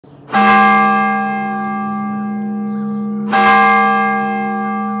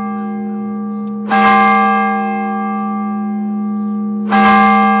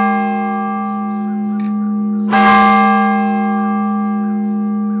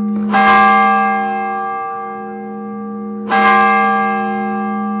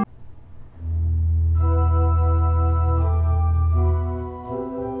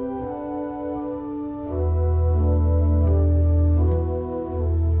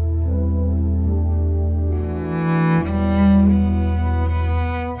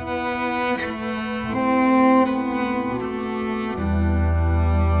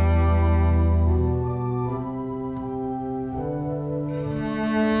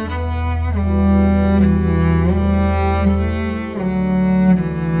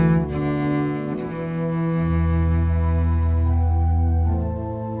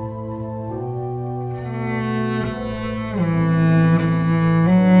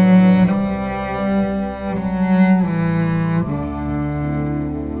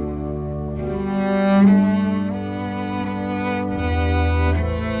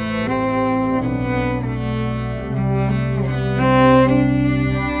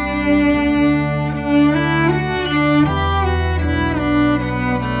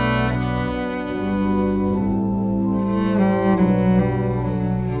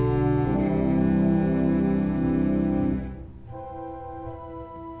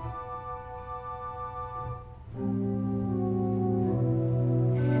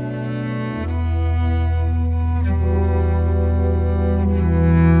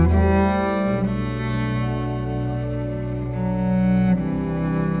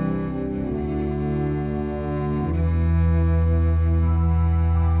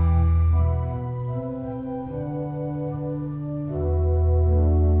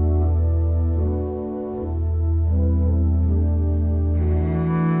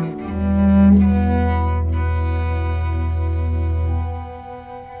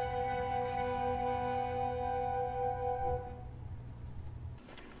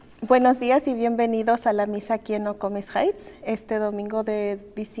Buenos días y bienvenidos a la misa aquí en Nokomis Heights, este domingo de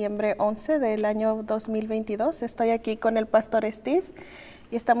diciembre 11 del año 2022. Estoy aquí con el pastor Steve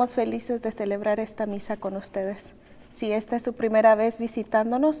y estamos felices de celebrar esta misa con ustedes. Si esta es su primera vez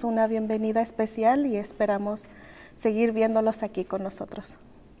visitándonos, una bienvenida especial y esperamos seguir viéndolos aquí con nosotros.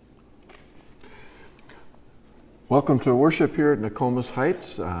 Welcome to worship here at Nokomis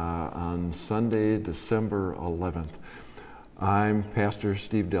Heights on Sunday, December 11th. I'm Pastor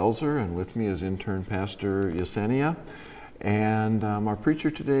Steve Delzer, and with me is intern Pastor Yesenia, and our preacher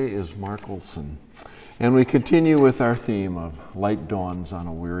today is Mark Olson. And we continue with our theme of Light Dawns on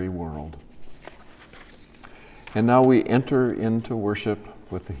a Weary World. And now we enter into worship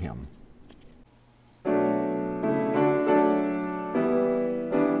with the hymn.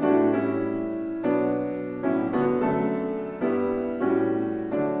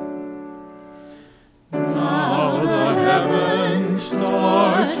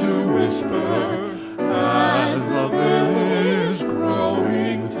 Start to whisper as the veil is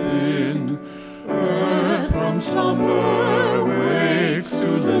growing thin. Earth from slumber wakes to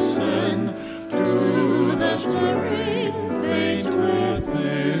listen to the stirring faint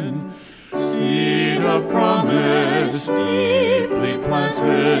within. Seed of promise deeply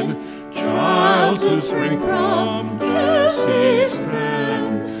planted, child to spring from Jesse's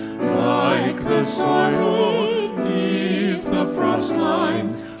stem, like the soil the frost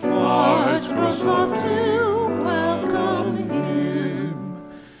line, hearts grow soft to welcome him.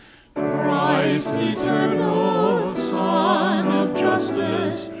 Christ eternal, Son of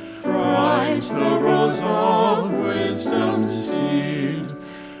justice, Christ the rose of wisdom's seed,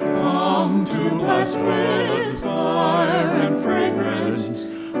 come to bless with fire and fragrance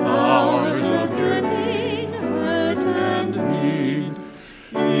hours of yearning, hurt and need.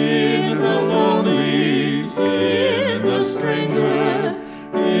 In the lonely, in the stranger,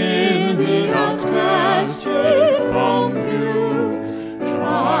 in the outcast, hid from view,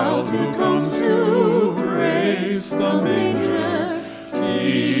 child who comes to grace the manger,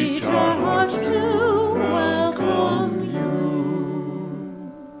 teach our hearts to welcome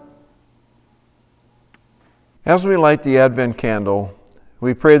you. As we light the Advent candle,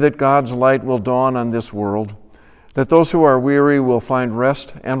 we pray that God's light will dawn on this world, that those who are weary will find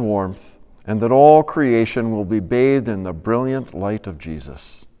rest and warmth, and that all creation will be bathed in the brilliant light of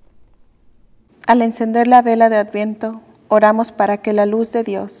Jesus. Al encender la vela de Adviento, oramos para que la luz de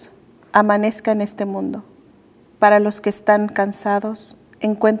Dios amanezca en este mundo, para los que están cansados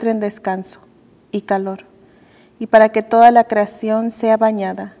encuentren descanso y calor, y para que toda la creación sea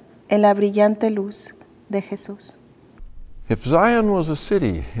bañada en la brillante luz de Jesús. If Zion was a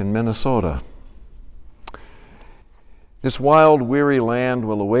city in Minnesota, this wild, weary land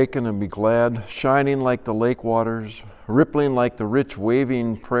will awaken and be glad, shining like the lake waters, rippling like the rich,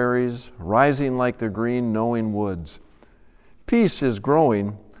 waving prairies, rising like the green, knowing woods. Peace is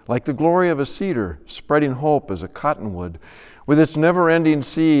growing like the glory of a cedar, spreading hope as a cottonwood, with its never-ending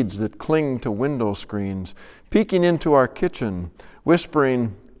seeds that cling to window screens, peeking into our kitchen,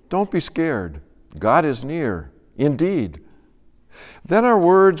 whispering, "Don't be scared, God is near, indeed." Then our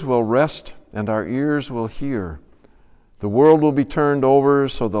words will rest and our ears will hear. The world will be turned over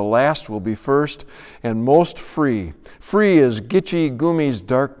so the last will be first and most free, free as Gitche Gumi's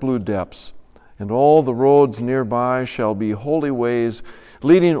dark blue depths. And all the roads nearby shall be holy ways,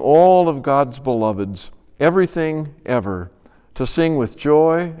 leading all of God's beloveds, everything ever, to sing with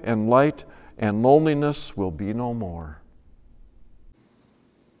joy and light, and loneliness will be no more.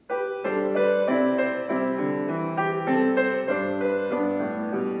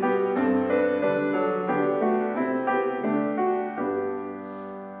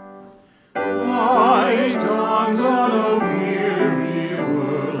 Light dawns on a weary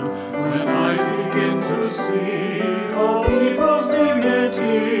world when eyes begin to see all people's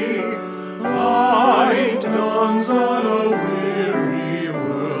dignity. Light dawns on a weary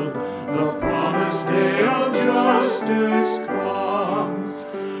world, the promised day of justice comes.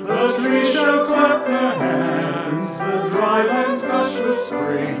 The trees shall clap their hands, the dry lands gush with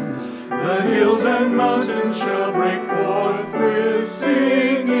springs, the hills and mountains shall break forth with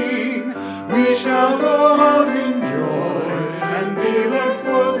singing. We shall go out in joy and be led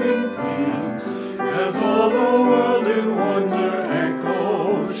forth in peace, as all the world in wonder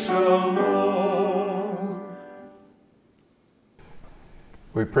echoes shall know.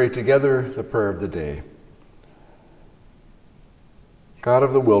 We pray together the prayer of the day. God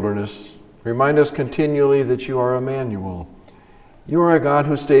of the wilderness, remind us continually that you are Emmanuel. You are a God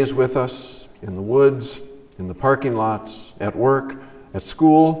who stays with us in the woods, in the parking lots, at work, at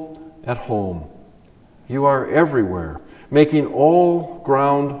school, at home. You are everywhere, making all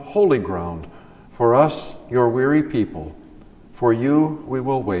ground holy ground for us, your weary people. For you we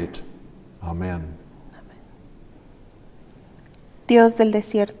will wait. Amen. Dios del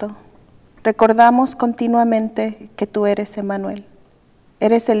desierto, recordamos continuamente que tú eres Emmanuel.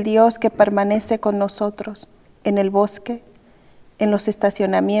 Eres el Dios que permanece con nosotros en el bosque, en los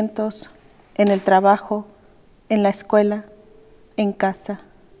estacionamientos, en el trabajo, en la escuela, en casa.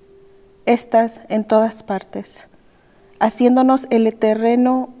 Estás en todas partes, haciéndonos el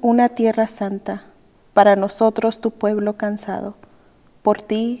terreno una tierra santa, para nosotros tu pueblo cansado. Por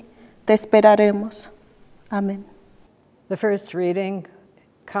ti te esperaremos. Amén. The first reading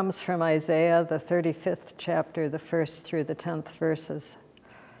comes from Isaiah, the 35th chapter, the 1st through the 10th verses.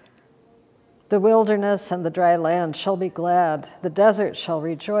 The wilderness and the dry land shall be glad, the desert shall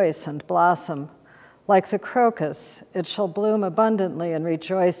rejoice and blossom. Like the crocus, it shall bloom abundantly and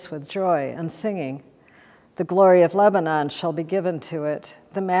rejoice with joy and singing. The glory of Lebanon shall be given to it,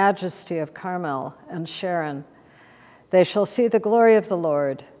 the majesty of Carmel and Sharon. They shall see the glory of the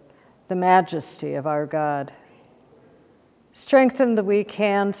Lord, the majesty of our God. Strengthen the weak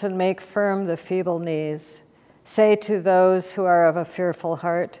hands and make firm the feeble knees. Say to those who are of a fearful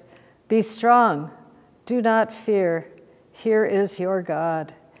heart, be strong, do not fear, here is your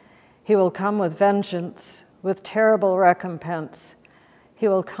God. He will come with vengeance, with terrible recompense. He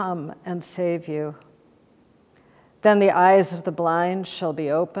will come and save you. Then the eyes of the blind shall be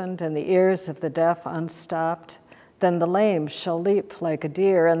opened, and the ears of the deaf unstopped. Then the lame shall leap like a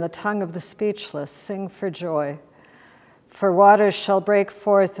deer, and the tongue of the speechless sing for joy. For waters shall break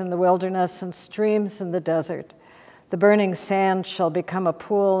forth in the wilderness and streams in the desert. The burning sand shall become a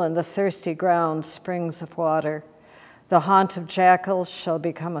pool, and the thirsty ground springs of water. The haunt of jackals shall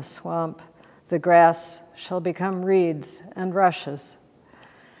become a swamp. The grass shall become reeds and rushes.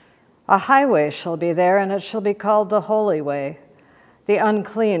 A highway shall be there, and it shall be called the Holy Way. The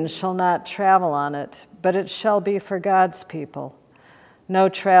unclean shall not travel on it, but it shall be for God's people. No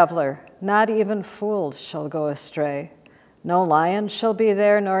traveler, not even fools, shall go astray. No lion shall be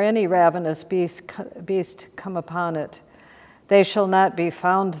there, nor any ravenous beast come upon it. They shall not be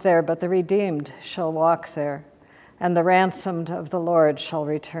found there, but the redeemed shall walk there. And the ransomed of the Lord shall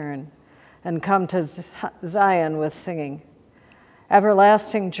return, and come to Zion with singing.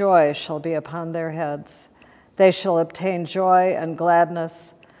 Everlasting joy shall be upon their heads. They shall obtain joy and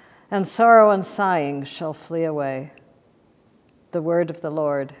gladness, and sorrow and sighing shall flee away. The word of the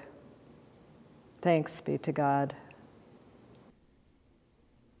Lord. Thanks be to God.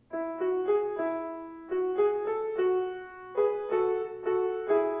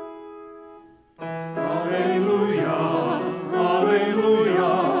 Alleluia,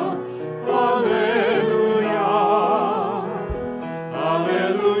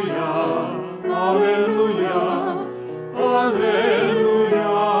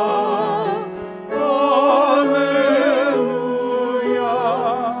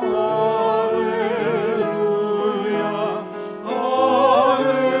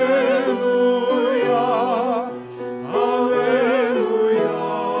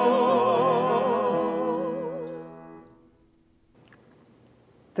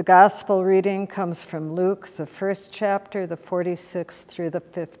 The gospel reading comes from Luke, the 1st chapter, the 46th through the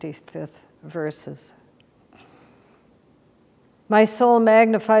 55th verses. My soul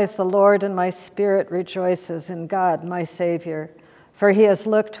magnifies the Lord, and my spirit rejoices in God, my Savior, for he has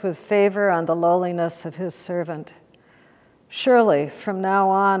looked with favor on the lowliness of his servant. Surely, from now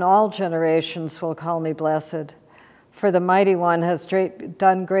on, all generations will call me blessed, for the Mighty One has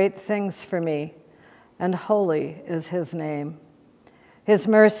done great things for me, and holy is his name. His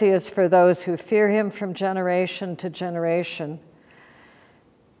mercy is for those who fear him from generation to generation.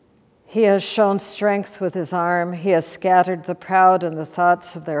 He has shown strength with his arm. He has scattered the proud in the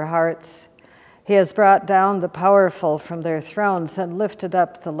thoughts of their hearts. He has brought down the powerful from their thrones and lifted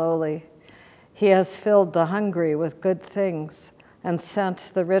up the lowly. He has filled the hungry with good things and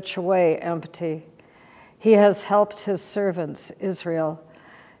sent the rich away empty. He has helped his servants, Israel,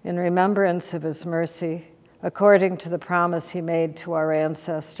 in remembrance of his mercy, according to the promise he made to our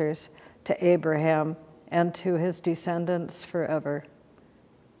ancestors, to Abraham, and to his descendants forever.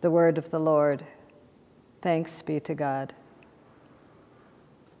 The word of the Lord. Thanks be to God.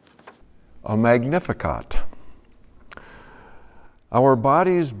 A Magnificat. Our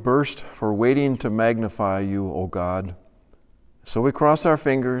bodies burst for waiting to magnify you, O God. So we cross our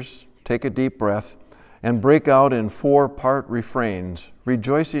fingers, take a deep breath, and break out in 4-part refrains,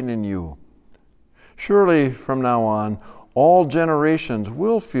 rejoicing in you. Surely from now on, all generations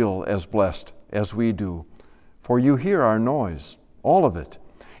will feel as blessed as we do, for you hear our noise, all of it,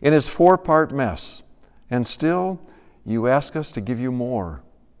 in its 4-part mess, and still you ask us to give you more.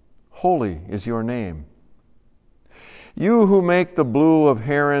 Holy is your name. You who make the blue of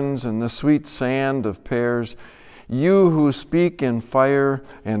herons and the sweet sand of pears, you who speak in fire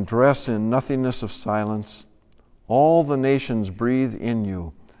and dress in nothingness of silence, all the nations breathe in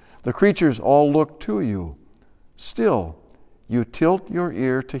you. The creatures all look to you. Still, you tilt your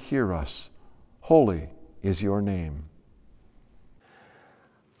ear to hear us. Holy is your name.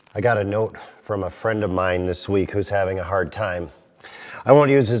 I got a note from a friend of mine this week who's having a hard time. I won't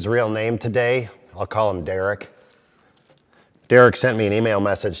use his real name today. I'll call him Derek. Derek sent me an email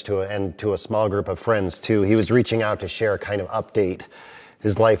message to a small group of friends too. He was reaching out to share a kind of update.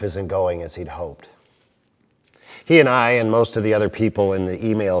 His life isn't going as he'd hoped. He and I and most of the other people in the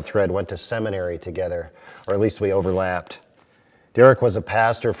email thread went to seminary together, or at least we overlapped. Derek was a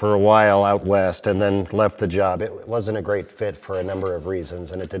pastor for a while out west and then left the job. It wasn't a great fit for a number of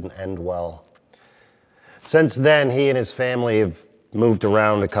reasons, and it didn't end well. Since then, he and his family have moved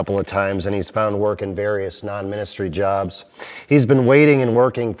around a couple of times, and he's found work in various non-ministry jobs. He's been waiting and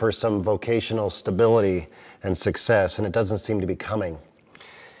working for some vocational stability and success, and it doesn't seem to be coming,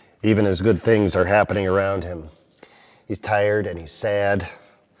 even as good things are happening around him. He's tired and he's sad.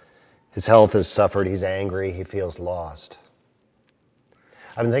 His health has suffered. He's angry. He feels lost.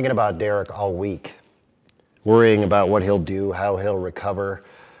 I've been thinking about Derek all week, worrying about what he'll do, how he'll recover,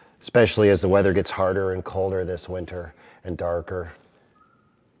 especially as the weather gets harder and colder this winter and darker.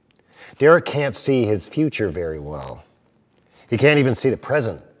 Derek can't see his future very well. He can't even see the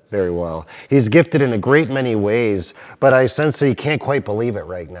present very well. He's gifted in a great many ways, but I sense that he can't quite believe it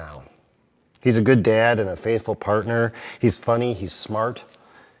right now. He's a good dad and a faithful partner. He's funny, he's smart,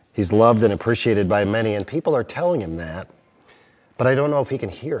 he's loved and appreciated by many, and people are telling him that, but I don't know if he can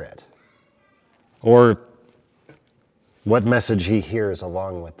hear it, or what message he hears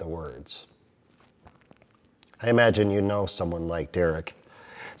along with the words. I imagine you know someone like Derek.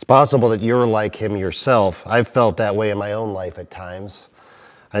 It's possible that you're like him yourself. I've felt that way in my own life at times.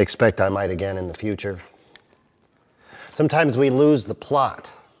 I expect I might again in the future. Sometimes we lose the plot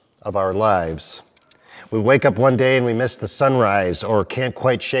of our lives. We wake up one day and we miss the sunrise or can't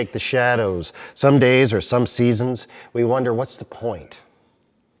quite shake the shadows. Some days or some seasons, we wonder, what's the point?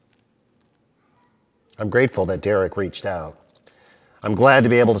 I'm grateful that Derek reached out. I'm glad to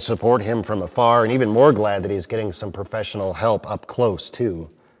be able to support him from afar, and even more glad that he's getting some professional help up close, too.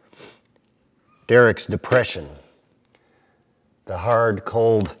 Derek's depression, the hard,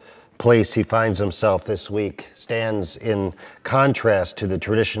 cold place he finds himself this week, stands in contrast to the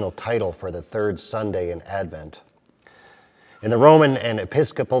traditional title for the third Sunday in Advent. In the Roman and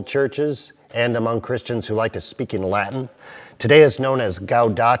Episcopal churches, and among Christians who like to speak in Latin, today is known as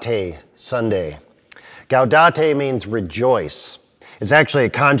Gaudete Sunday. Gaudete means rejoice. It's actually a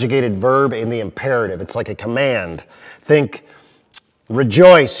conjugated verb in the imperative. It's like a command. Think,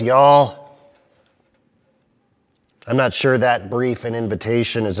 rejoice, y'all. I'm not sure that brief an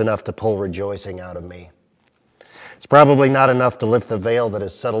invitation is enough to pull rejoicing out of me. It's probably not enough to lift the veil that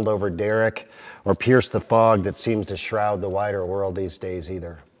has settled over Derek or pierce the fog that seems to shroud the wider world these days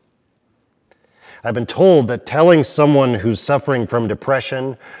either. I've been told that telling someone who's suffering from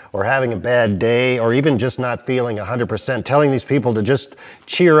depression or having a bad day or even just not feeling 100%, telling these people to just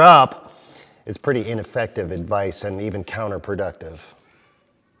cheer up is pretty ineffective advice and even counterproductive.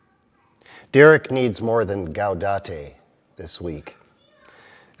 Derek needs more than gaudete this week.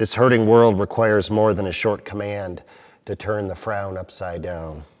 This hurting world requires more than a short command to turn the frown upside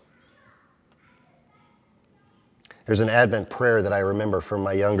down. There's an Advent prayer that I remember from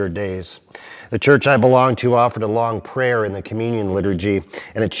my younger days. The church I belonged to offered a long prayer in the communion liturgy,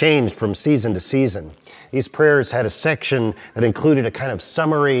 and it changed from season to season. These prayers had a section that included a kind of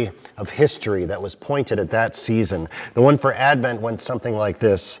summary of history that was pointed at that season. The one for Advent went something like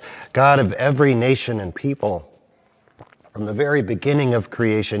this: God of every nation and people, from the very beginning of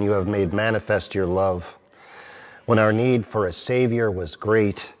creation you have made manifest your love. When our need for a Savior was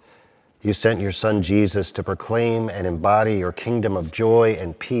great, you sent your Son Jesus to proclaim and embody your kingdom of joy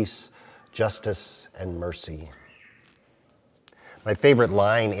and peace, justice and mercy. My favorite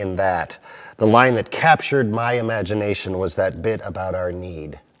line in that, the line that captured my imagination, was that bit about our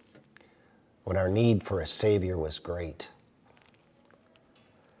need. When our need for a Savior was great.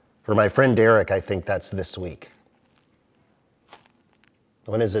 For my friend Derek, I think that's this week.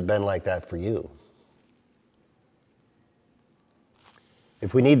 When has it been like that for you?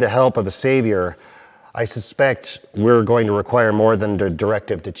 If we need the help of a Savior, I suspect we're going to require more than the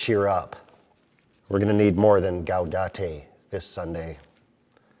directive to cheer up. We're going to need more than gaudete this Sunday.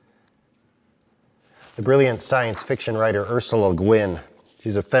 The brilliant science fiction writer Ursula Le Guin,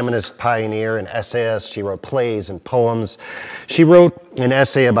 she's a feminist pioneer and essayist. She wrote plays and poems. She wrote an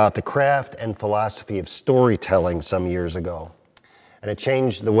essay about the craft and philosophy of storytelling some years ago. And it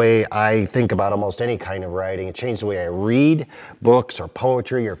changed the way I think about almost any kind of writing. It changed the way I read books or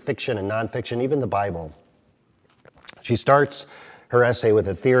poetry or fiction and nonfiction, even the Bible. She starts her essay with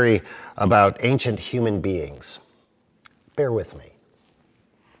a theory about ancient human beings. Bear with me.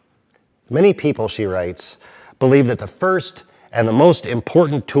 Many people, she writes, believe that the first and the most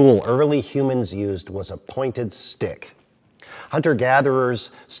important tool early humans used was a pointed stick.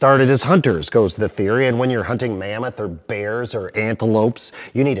 Hunter-gatherers started as hunters, goes the theory, and when you're hunting mammoth or bears or antelopes,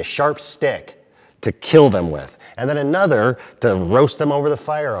 you need a sharp stick to kill them with, and then another to roast them over the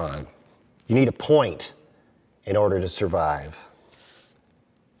fire on. You need a point in order to survive.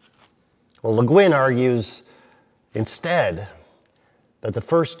 Well, Le Guin argues instead that the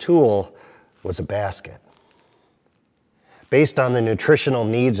first tool was a basket. Based on the nutritional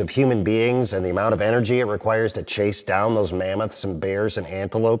needs of human beings and the amount of energy it requires to chase down those mammoths and bears and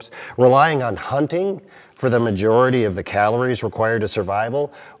antelopes, relying on hunting for the majority of the calories required to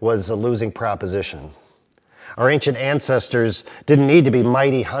survival was a losing proposition. Our ancient ancestors didn't need to be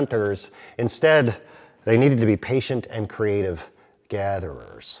mighty hunters. Instead, they needed to be patient and creative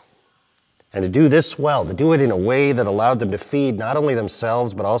gatherers. And to do this well, to do it in a way that allowed them to feed not only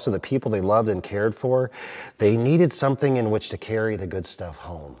themselves, but also the people they loved and cared for, they needed something in which to carry the good stuff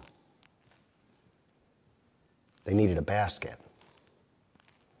home. They needed a basket.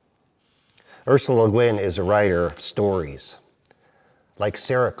 Ursula Le Guin is a writer of stories. Like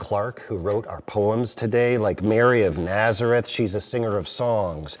Sarah Clark, who wrote our poems today, like Mary of Nazareth, she's a singer of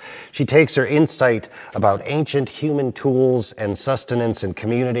songs. She takes her insight about ancient human tools and sustenance and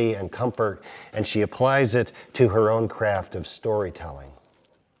community and comfort, and she applies it to her own craft of storytelling.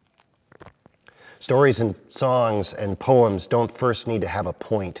 Stories and songs and poems don't first need to have a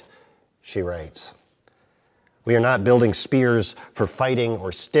point, she writes. We are not building spears for fighting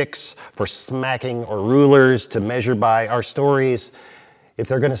or sticks for smacking or rulers to measure by. Our stories, if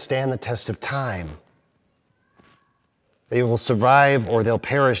they're going to stand the test of time, they will survive or they'll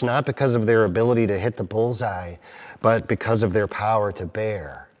perish not because of their ability to hit the bullseye, but because of their power to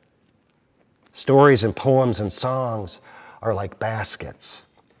bear. Stories and poems and songs are like baskets.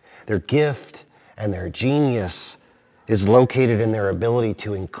 Their gift and their genius is located in their ability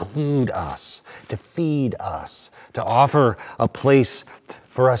to include us, to feed us, to offer a place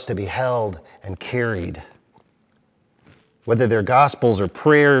for us to be held and carried. Whether they're gospels or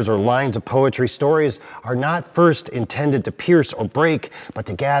prayers or lines of poetry, stories are not first intended to pierce or break, but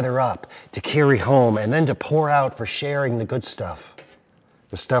to gather up, to carry home, and then to pour out for sharing the good stuff,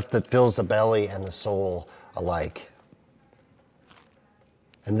 the stuff that fills the belly and the soul alike.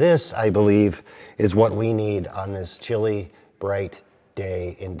 And this, I believe, is what we need on this chilly, bright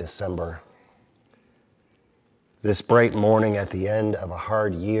day in December. This bright morning at the end of a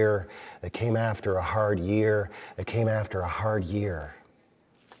hard year that came after a hard year that came after a hard year.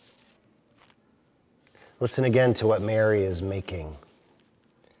 Listen again to what Mary is making.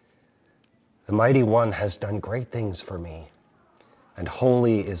 The Mighty One has done great things for me, and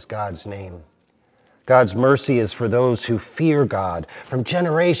holy is God's name. God's mercy is for those who fear God. From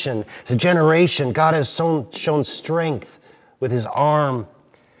generation to generation, God has shown strength with his arm.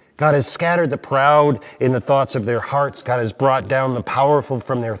 God has scattered the proud in the thoughts of their hearts. God has brought down the powerful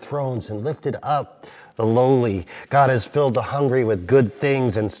from their thrones and lifted up the lowly. God has filled the hungry with good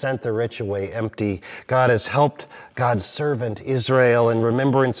things and sent the rich away empty. God has helped God's servant Israel in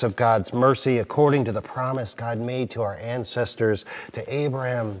remembrance of God's mercy according to the promise God made to our ancestors, to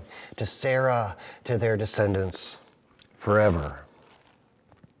Abraham, to Sarah, to their descendants forever.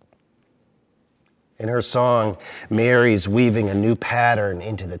 In her song, Mary's weaving a new pattern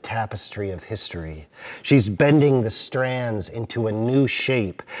into the tapestry of history. She's bending the strands into a new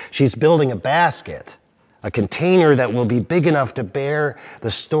shape. She's building a basket, a container that will be big enough to bear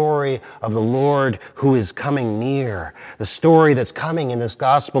the story of the Lord who is coming near, the story that's coming in this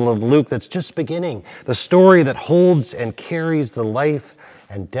Gospel of Luke that's just beginning, the story that holds and carries the life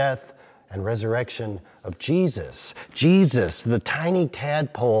and death and resurrection of Jesus. Jesus, the tiny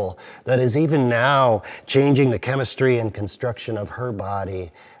tadpole that is even now changing the chemistry and construction of her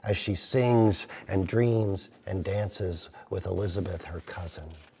body as she sings and dreams and dances with Elizabeth, her cousin.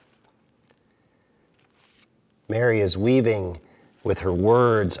 Mary is weaving with her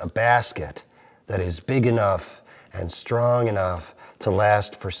words a basket that is big enough and strong enough to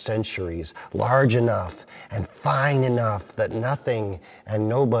last for centuries, large enough and fine enough that nothing and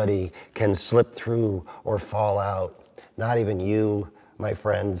nobody can slip through or fall out. Not even you, my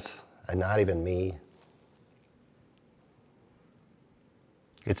friends, and not even me.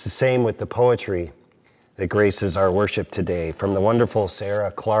 It's the same with the poetry that graces our worship today, from the wonderful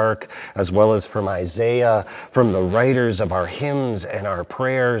Sarah Clark, as well as from Isaiah, from the writers of our hymns and our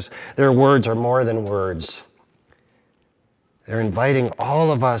prayers. Their words are more than words. They're inviting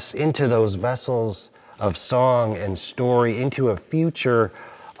all of us into those vessels of song and story, into a future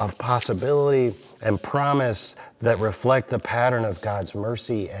of possibility and promise that reflect the pattern of God's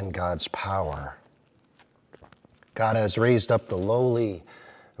mercy and God's power. God has raised up the lowly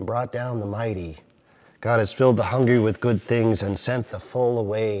and brought down the mighty. God has filled the hungry with good things and sent the full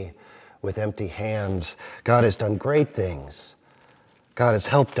away with empty hands. God has done great things. God has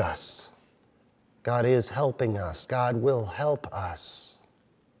helped us. God is helping us. God will help us.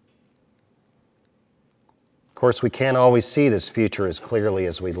 Of course, we can't always see this future as clearly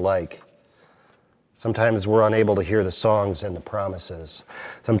as we'd like. Sometimes we're unable to hear the songs and the promises.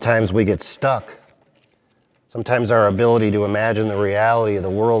 Sometimes we get stuck. Sometimes our ability to imagine the reality of the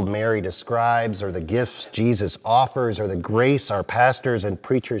world Mary describes, or the gifts Jesus offers, or the grace our pastors and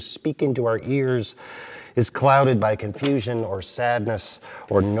preachers speak into our ears is clouded by confusion or sadness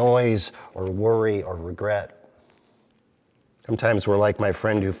or noise or worry or regret. Sometimes we're like my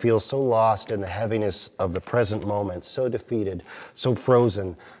friend who feels so lost in the heaviness of the present moment, so defeated, so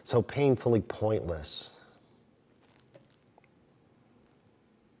frozen, so painfully pointless.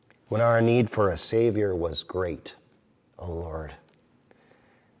 When our need for a Savior was great, O Lord,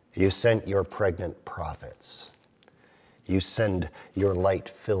 you sent your pregnant prophets. You send your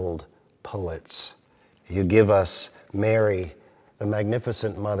light-filled poets. You give us Mary, the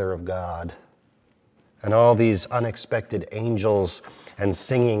magnificent Mother of God, and all these unexpected angels and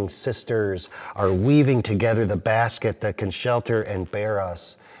singing sisters are weaving together the basket that can shelter and bear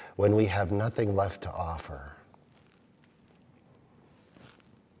us when we have nothing left to offer.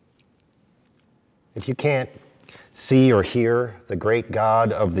 If you can't see or hear the great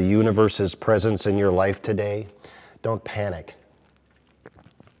God of the universe's presence in your life today, don't panic.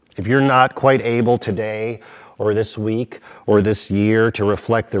 If you're not quite able today or this week or this year to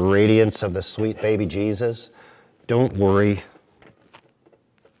reflect the radiance of the sweet baby Jesus, don't worry.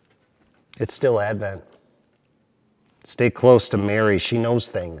 It's still Advent. Stay close to Mary. She knows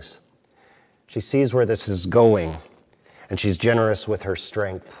things. She sees where this is going, and she's generous with her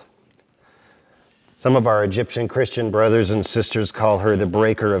strength. Some of our Egyptian Christian brothers and sisters call her the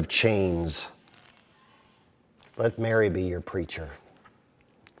breaker of chains. Let Mary be your preacher.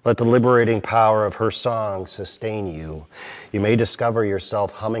 Let the liberating power of her song sustain you. You may discover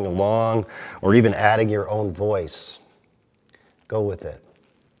yourself humming along or even adding your own voice. Go with it.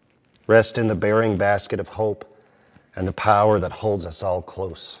 Rest in the bearing basket of hope and the power that holds us all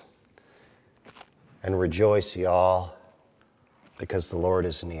close. And rejoice, y'all, because the Lord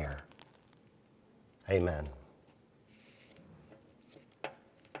is near. Amen.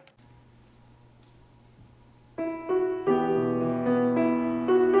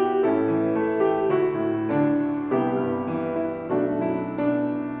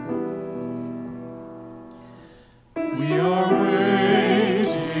 We are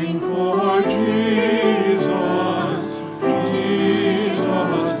waiting for Jesus.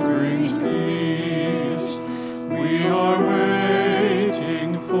 Jesus brings peace.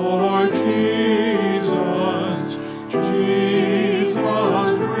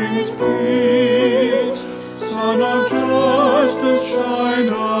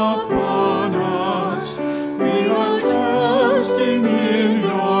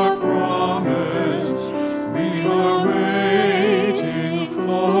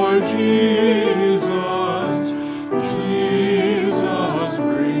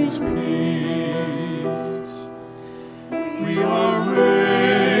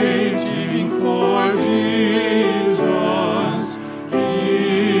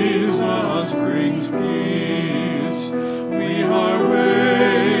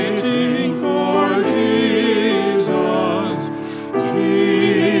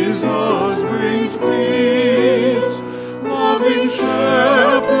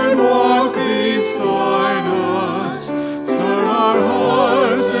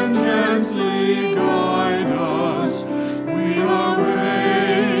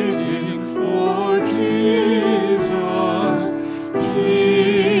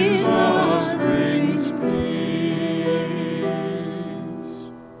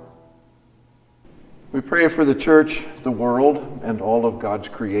 for the church, the world, and all of God's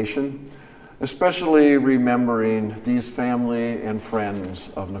creation, especially remembering these family and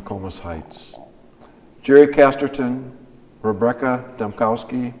friends of Nokomis Heights. Jerry Casterton, Rebecca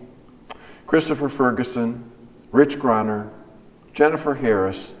Demkowski, Christopher Ferguson, Rich Groner, Jennifer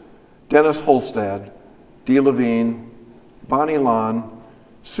Harris, Dennis Holstad, Dee Levine, Bonnie Lon,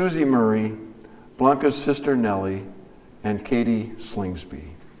 Susie Murray, Blanca's sister Nellie, and Katie Slingsby.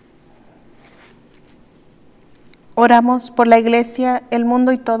 Oramos por la Iglesia, el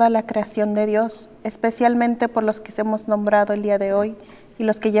mundo y toda la creación de Dios, especialmente por los que hemos nombrado el día de hoy y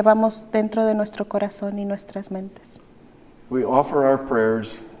los que llevamos dentro de nuestro corazón y nuestras mentes. We offer our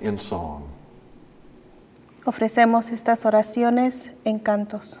prayers in song. Ofrecemos estas oraciones en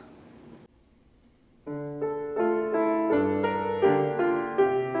cantos.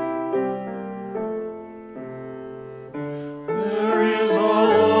 There is a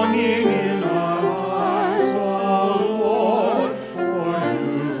longing in our hearts, O Lord, for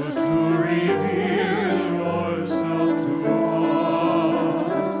you to reveal yourself to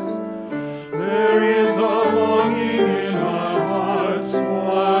us. There is a longing in our hearts for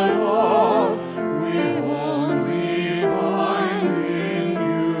love we only find in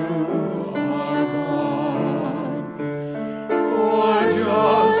you, our God. For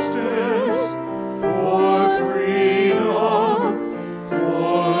justice, for freedom,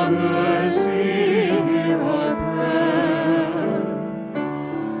 for mercy, hear our prayer.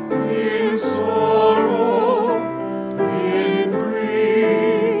 In sorrow, in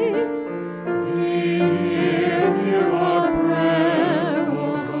grief, be near, hear our prayer, O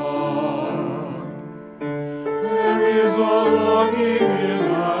God. There is a longing in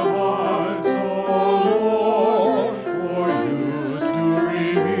our hearts, O Lord, for you to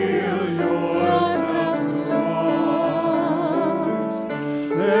reveal yourself to us.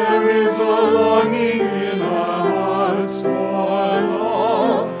 There is a longing in our hearts for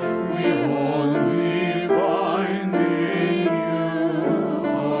love we only find in you,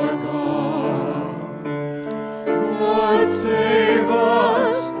 our God. Lord, save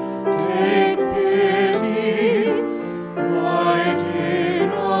us, take pity, light in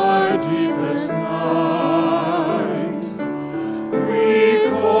our deepest night. We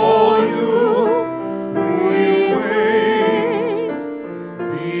call you, we wait,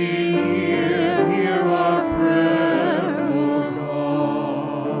 be near, hear our prayer, O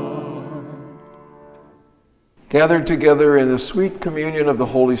God. Gathered together in the sweet communion of the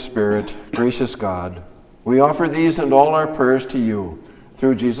Holy Spirit, gracious God, we offer these and all our prayers to you,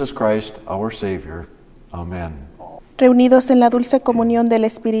 through Jesus Christ, our Savior. Amen. Reunidos en la dulce comunión del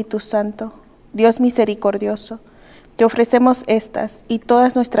Espíritu Santo, Dios misericordioso, te ofrecemos estas y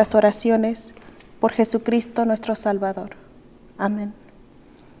todas nuestras oraciones por Jesucristo nuestro Salvador. Amén.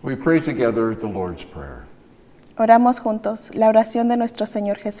 We pray together the Lord's Prayer. Oramos juntos la oración de nuestro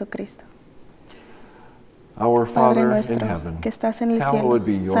Señor Jesucristo. Our Padre Father in nuestro, heaven, que estás en el cielo, hallowed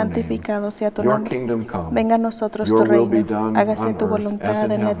be your santificado name. sea tu Your nombre. kingdom come. Venga a nosotros Your tu will be reino, done hágase on tu earth as voluntad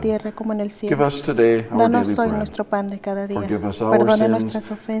in en la heaven. tierra como en el cielo. Give us today our Danos daily hoy bread. nuestro pan de cada día. Forgive us our Perdona sins,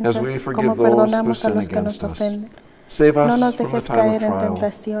 nuestras ofensas, as we forgive como those who perdonamos a sin los que against nos us. ofenden. Save us No nos from the dejes time of caer en trial,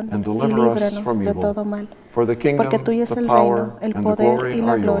 tentación and y deliver us líbranos from de evil. todo mal. For the kingdom, Porque tuyo es the el power, reino, el and the poder glory y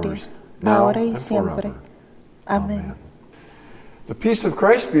la are gloria, yours, now ahora y and siempre. forever. Amén. The peace of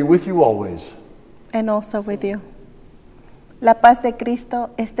Christ be with you always. And also with you. La paz de Cristo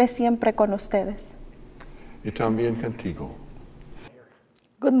esté siempre con ustedes. Y también contigo.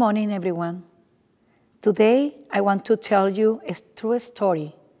 Good morning, everyone. Today, I want to tell you a true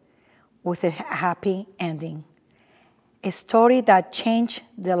story with a happy ending. A story that changed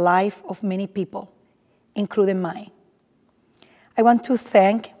the life of many people, including mine. I want to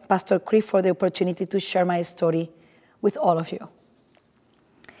thank Pastor Chris for the opportunity to share my story with all of you.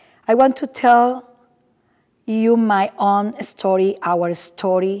 I want to tell you my own story, our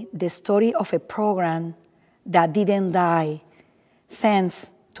story, the story of a program that didn't die,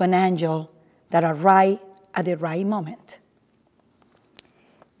 thanks to an angel that arrived at the right moment.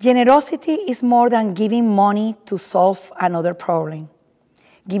 Generosity is more than giving money to solve another problem,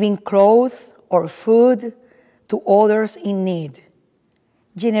 giving clothes or food to others in need.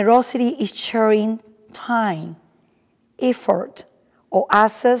 Generosity is sharing time, effort, or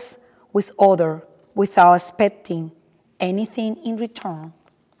access with others without expecting anything in return.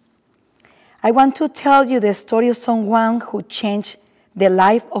 I want to tell you the story of someone who changed the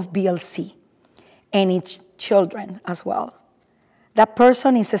life of BLC and its children as well. That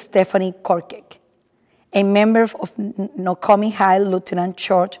person is Stephanie Korkek, a member of Nokomis High Lutheran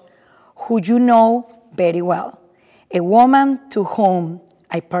Church, who you know very well, a woman to whom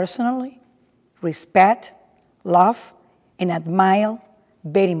I personally respect love, and admire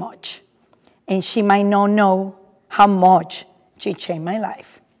very much. And she might not know how much she changed my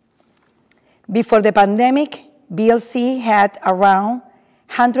life. Before the pandemic, BLC had around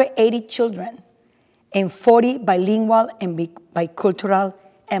 180 children and 40 bilingual and bicultural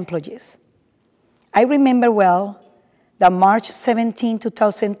employees. I remember well that March 17,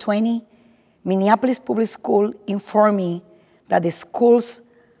 2020, Minneapolis Public School informed me that the schools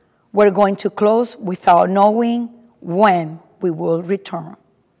were going to close without knowing when we will return.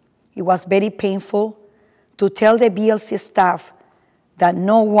 It was very painful to tell the BLC staff that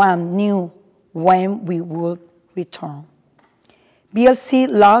no one knew when we would return. BLC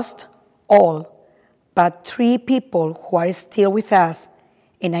lost all but 3 people who are still with us,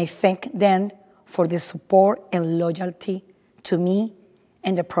 and I thank them for the support and loyalty to me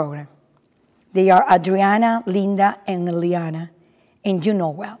and the program. They are Adriana, Linda, and Eliana, and you know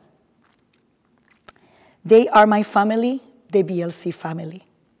well. They are my family, the BLC family.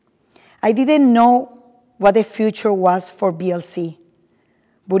 I didn't know what the future was for BLC.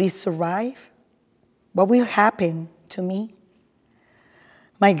 Would it survive? What will happen to me?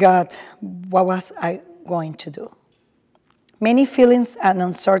 My God, what was I going to do? Many feelings and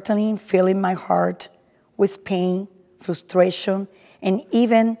uncertainty filling my heart with pain, frustration, and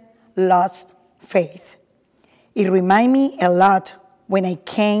even lost faith. It reminded me a lot when I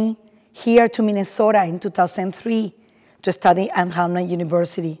came here to Minnesota in 2003 to study at Hamline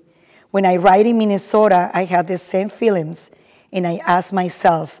University. When I arrived in Minnesota, I had the same feelings, and I asked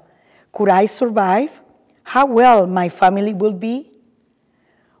myself, could I survive? How well my family will be?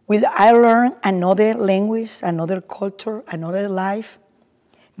 Will I learn another language, another culture, another life?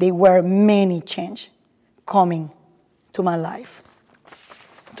 There were many changes coming to my life.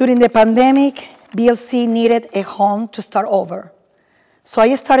 During the pandemic, BLC needed a home to start over. So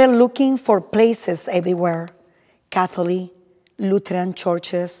I started looking for places everywhere, Catholic, Lutheran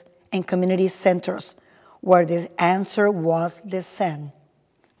churches, and community centers where the answer was the same.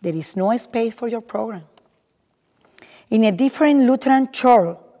 There is no space for your program. In a different Lutheran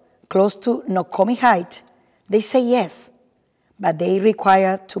church close to Nokomis Heights, they say yes, but they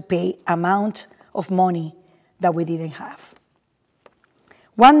require to pay amount of money that we didn't have.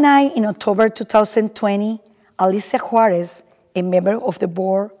 One night in October 2020, Alicia Juarez, a member of the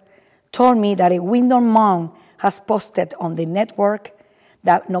board, told me that a Window mom has posted on the network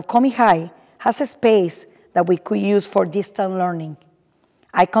that Nokomis High has a space that we could use for distant learning.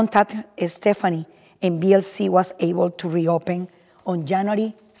 I contacted Stephanie, and BLC was able to reopen on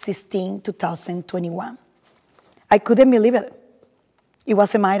January 16, 2021. I couldn't believe it. It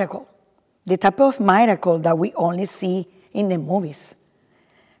was a miracle, the type of miracle that we only see in the movies.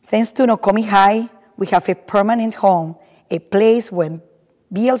 Thanks to Nokomis High, we have a permanent home, a place where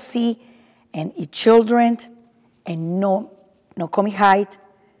BLC and its children and Nokomis High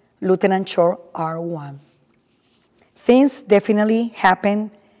Lutheran Church are one. Things definitely happen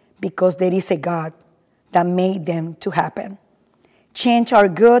because there is a God that made them to happen. Change are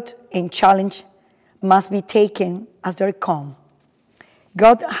good and challenge must be taken as they come.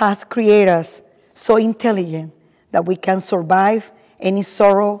 God has created us so intelligent that we can survive any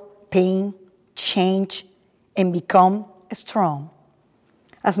sorrow, pain, change, and become strong.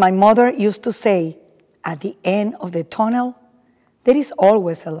 As my mother used to say, at the end of the tunnel, there is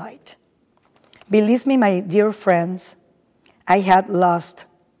always a light. Believe me, my dear friends, I had lost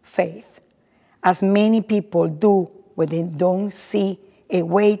faith, as many people do when they don't see a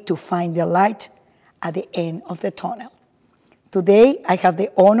way to find the light at the end of the tunnel. Today, I have the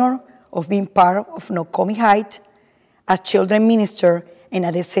honor of being part of Nokomis Heights as children minister and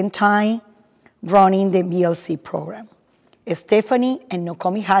at the same time running the BLC program. Stephanie and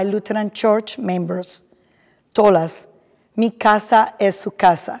Nokomis High Lutheran Church members told us, mi casa es su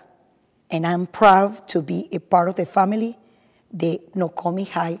casa, and I'm proud to be a part of the family, the Nokomis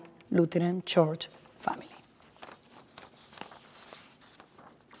High Lutheran Church family.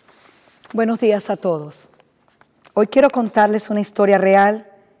 Buenos días a todos. Hoy quiero contarles una historia real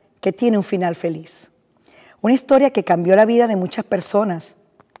que tiene un final feliz. Una historia que cambió la vida de muchas personas,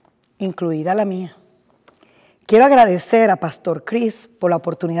 incluida la mía. Quiero agradecer a Pastor Chris por la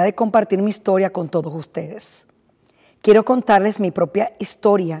oportunidad de compartir mi historia con todos ustedes. Quiero contarles mi propia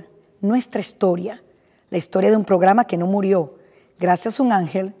historia, nuestra historia, la historia de un programa que no murió, gracias a un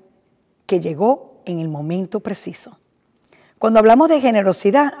ángel que llegó en el momento preciso. Cuando hablamos de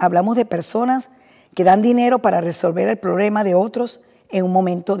generosidad, hablamos de personas que dan dinero para resolver el problema de otros en un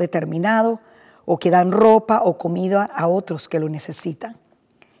momento determinado, o que dan ropa o comida a otros que lo necesitan.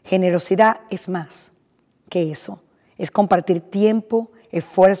 Generosidad es más que eso, es compartir tiempo,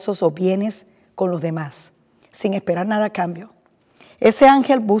 esfuerzos o bienes con los demás. sin esperar nada a cambio. Ese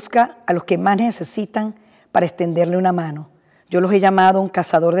ángel busca a los que más necesitan para extenderle una mano. Yo los he llamado un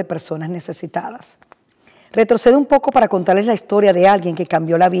cazador de personas necesitadas. Retrocedo un poco para contarles la historia de alguien que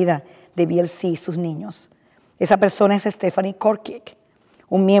cambió la vida de BLC y sus niños. Esa persona es Stephanie Korkic,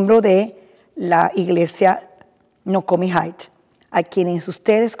 un miembro de la iglesia Nokomis, a quienes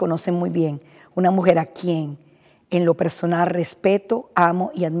ustedes conocen muy bien, una mujer a quien en lo personal respeto,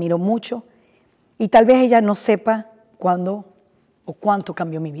 amo y admiro mucho, y tal vez ella no sepa cuándo o cuánto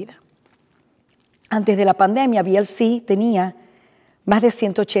cambió mi vida. Antes de la pandemia, BLC tenía más de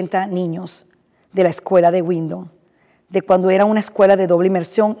 180 niños de la escuela de Windom, de cuando era una escuela de doble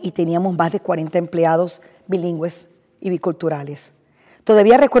inmersión y teníamos más de 40 empleados bilingües y biculturales.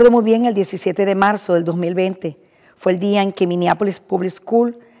 Todavía recuerdo muy bien el 17 de marzo del 2020, fue el día en que Minneapolis Public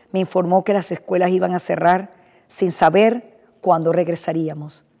School me informó que las escuelas iban a cerrar sin saber cuándo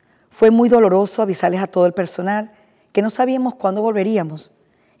regresaríamos. Fue muy doloroso avisarles a todo el personal que no sabíamos cuándo volveríamos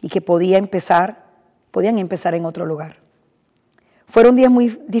y que podían empezar en otro lugar. Fueron días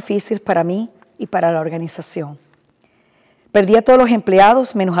muy difíciles para mí y para la organización. Perdí a todos los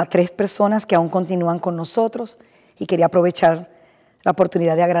empleados, menos a 3 personas que aún continúan con nosotros, y quería aprovechar la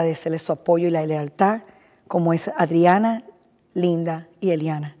oportunidad de agradecerles su apoyo y la lealtad, como es Adriana, Linda y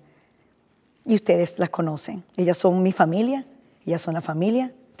Eliana. Y ustedes las conocen. Ellas son mi familia, ellas son la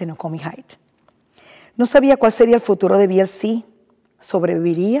familia de Nokomis. No sabía cuál sería el futuro de BLC.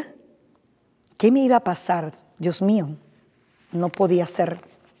 ¿Sobreviviría? ¿Qué me iba a pasar? Dios mío, no podía hacer,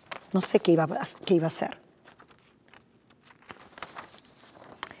 no sé qué iba a hacer.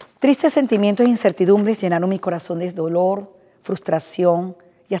 Tristes sentimientos e incertidumbres llenaron mi corazón de dolor, frustración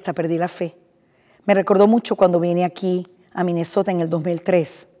y hasta perdí la fe. Me recordó mucho cuando vine aquí a Minnesota en el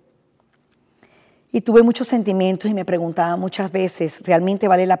 2003. Y tuve muchos sentimientos y me preguntaba muchas veces, ¿realmente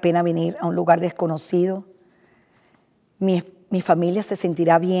vale la pena venir a un lugar desconocido? ¿Mi familia se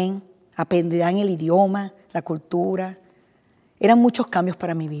sentirá bien? ¿Aprenderán el idioma, la cultura? Eran muchos cambios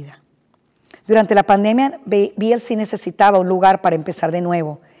para mi vida. Durante la pandemia, BLC necesitaba un lugar para empezar de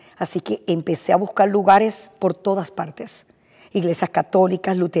nuevo, así que empecé a buscar lugares por todas partes. Iglesias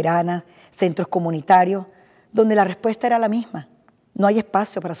católicas, luteranas, centros comunitarios, donde la respuesta era la misma. No hay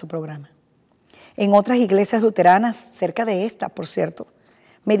espacio para su programa. En otras iglesias luteranas, cerca de esta, por cierto,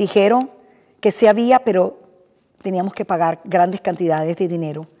 me dijeron que sí había, pero teníamos que pagar grandes cantidades de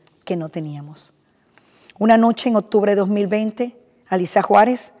dinero que no teníamos. Una noche en octubre de 2020, Alicia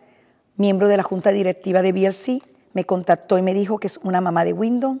Juárez, miembro de la junta directiva de BLC, me contactó y me dijo que es una mamá de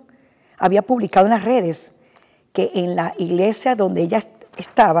Windom, había publicado en las redes que en la iglesia donde ella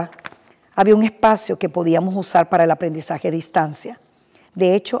estaba había un espacio que podíamos usar para el aprendizaje a distancia.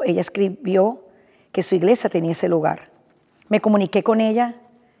 De hecho, ella escribió que su iglesia tenía ese lugar. Me comuniqué con ella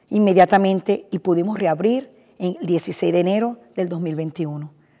inmediatamente y pudimos reabrir el 16 de enero del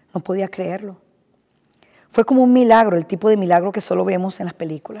 2021. No podía creerlo. Fue como un milagro, el tipo de milagro que solo vemos en las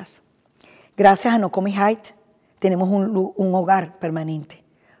películas. Gracias a Nokomis tenemos un hogar permanente,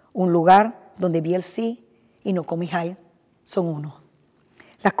 un lugar donde BLC y Nokomis son uno.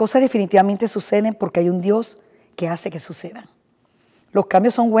 Las cosas definitivamente suceden porque hay un Dios que hace que sucedan. Los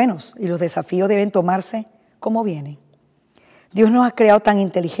cambios son buenos y los desafíos deben tomarse como vienen. Dios nos ha creado tan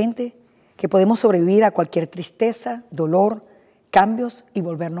inteligentes que podemos sobrevivir a cualquier tristeza, dolor, cambios y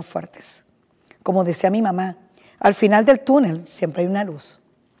volvernos fuertes. Como decía mi mamá, al final del túnel siempre hay una luz.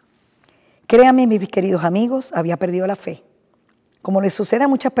 Créanme, mis queridos amigos, había perdido la fe, como le sucede a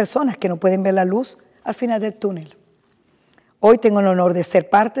muchas personas que no pueden ver la luz al final del túnel. Hoy tengo el honor de ser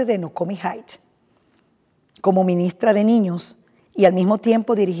parte de Nokomis como ministra de niños y al mismo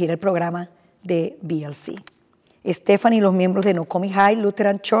tiempo dirigir el programa de BLC. Stephanie y los miembros de Nokomis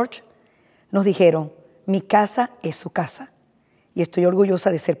Lutheran Church nos dijeron, mi casa es su casa. Y estoy orgullosa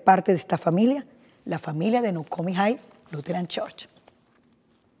de ser parte de esta familia, la familia de Nokomis Lutheran Church.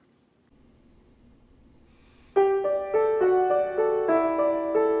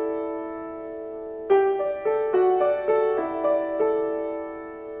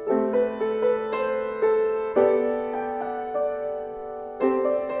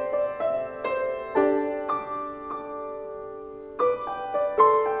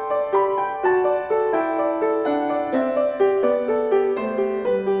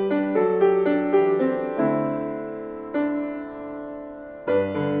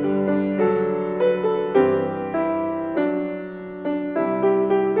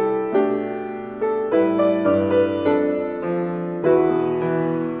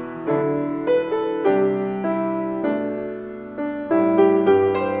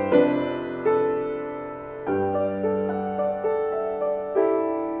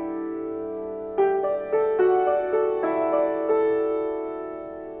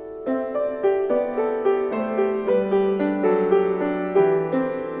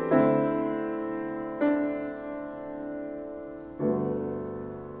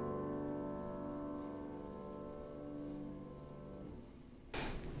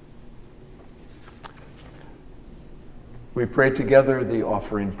 We pray together the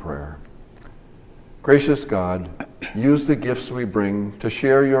offering prayer. Gracious God, use the gifts we bring to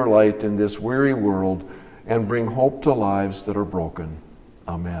share your light in this weary world and bring hope to lives that are broken.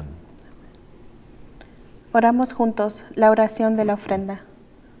 Amen. Oramos juntos la oración de la ofrenda.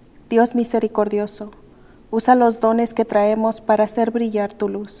 Dios misericordioso, usa los dones que traemos para hacer brillar tu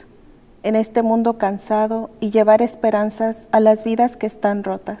luz en este mundo cansado y llevar esperanzas a las vidas que están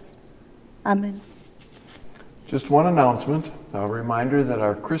rotas. Amén. Just one announcement, a reminder that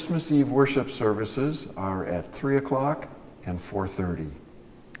our Christmas Eve worship services are at 3 o'clock and 4:30.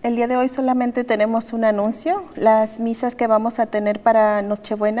 El día de hoy solamente tenemos un anuncio. Las misas que vamos a tener para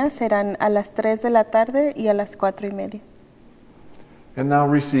Nochebuena serán a las 3 de la tarde y a las 4:30. And now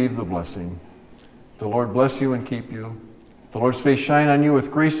receive the blessing. The Lord bless you and keep you. The Lord's face shine on you with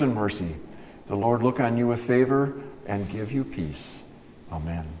grace and mercy. The Lord look on you with favor and give you peace.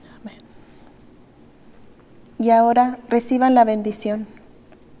 Amen. Y ahora reciban la bendición.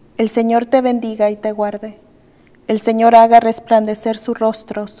 El Señor te bendiga y te guarde. El Señor haga resplandecer su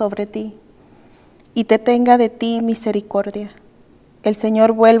rostro sobre ti y te tenga de ti misericordia. El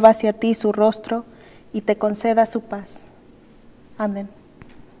Señor vuelva hacia ti su rostro y te conceda su paz. Amén.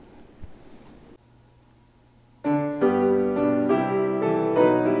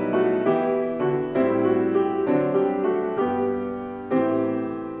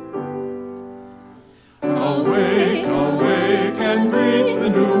 Awake, awake, and greet the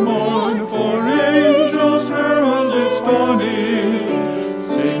new morn, for angels herald its dawning.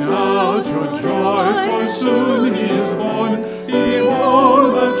 Sing out your joy, for soon he is born.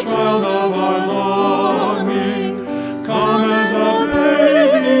 Behold, the child of our longing. Come as a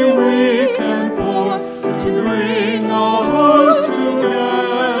baby, weak and poor, to bring all hearts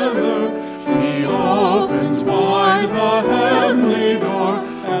together. He opens wide the heavenly door,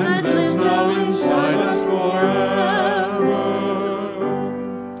 and lives now inside us forever.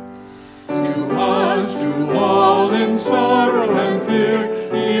 To us, to all in sorrow and fear,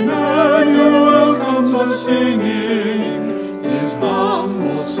 Emmanuel comes a-singing. His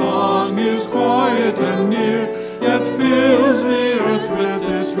humble song is quiet and near, yet fills the earth with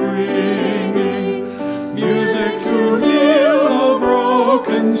its ringing. Music to heal a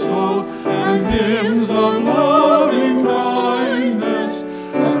broken soul, and hymns of loving kindness.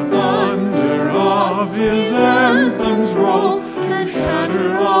 The thunder of his anthems roll, to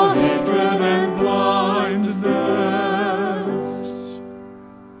shatter all hatred and blindness.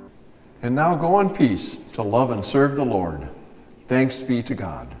 And now go in peace to love and serve the Lord. Thanks be to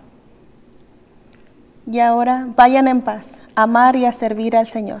God. Y ahora vayan en paz, a amar y a servir al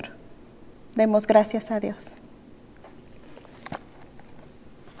Señor. Demos gracias a Dios.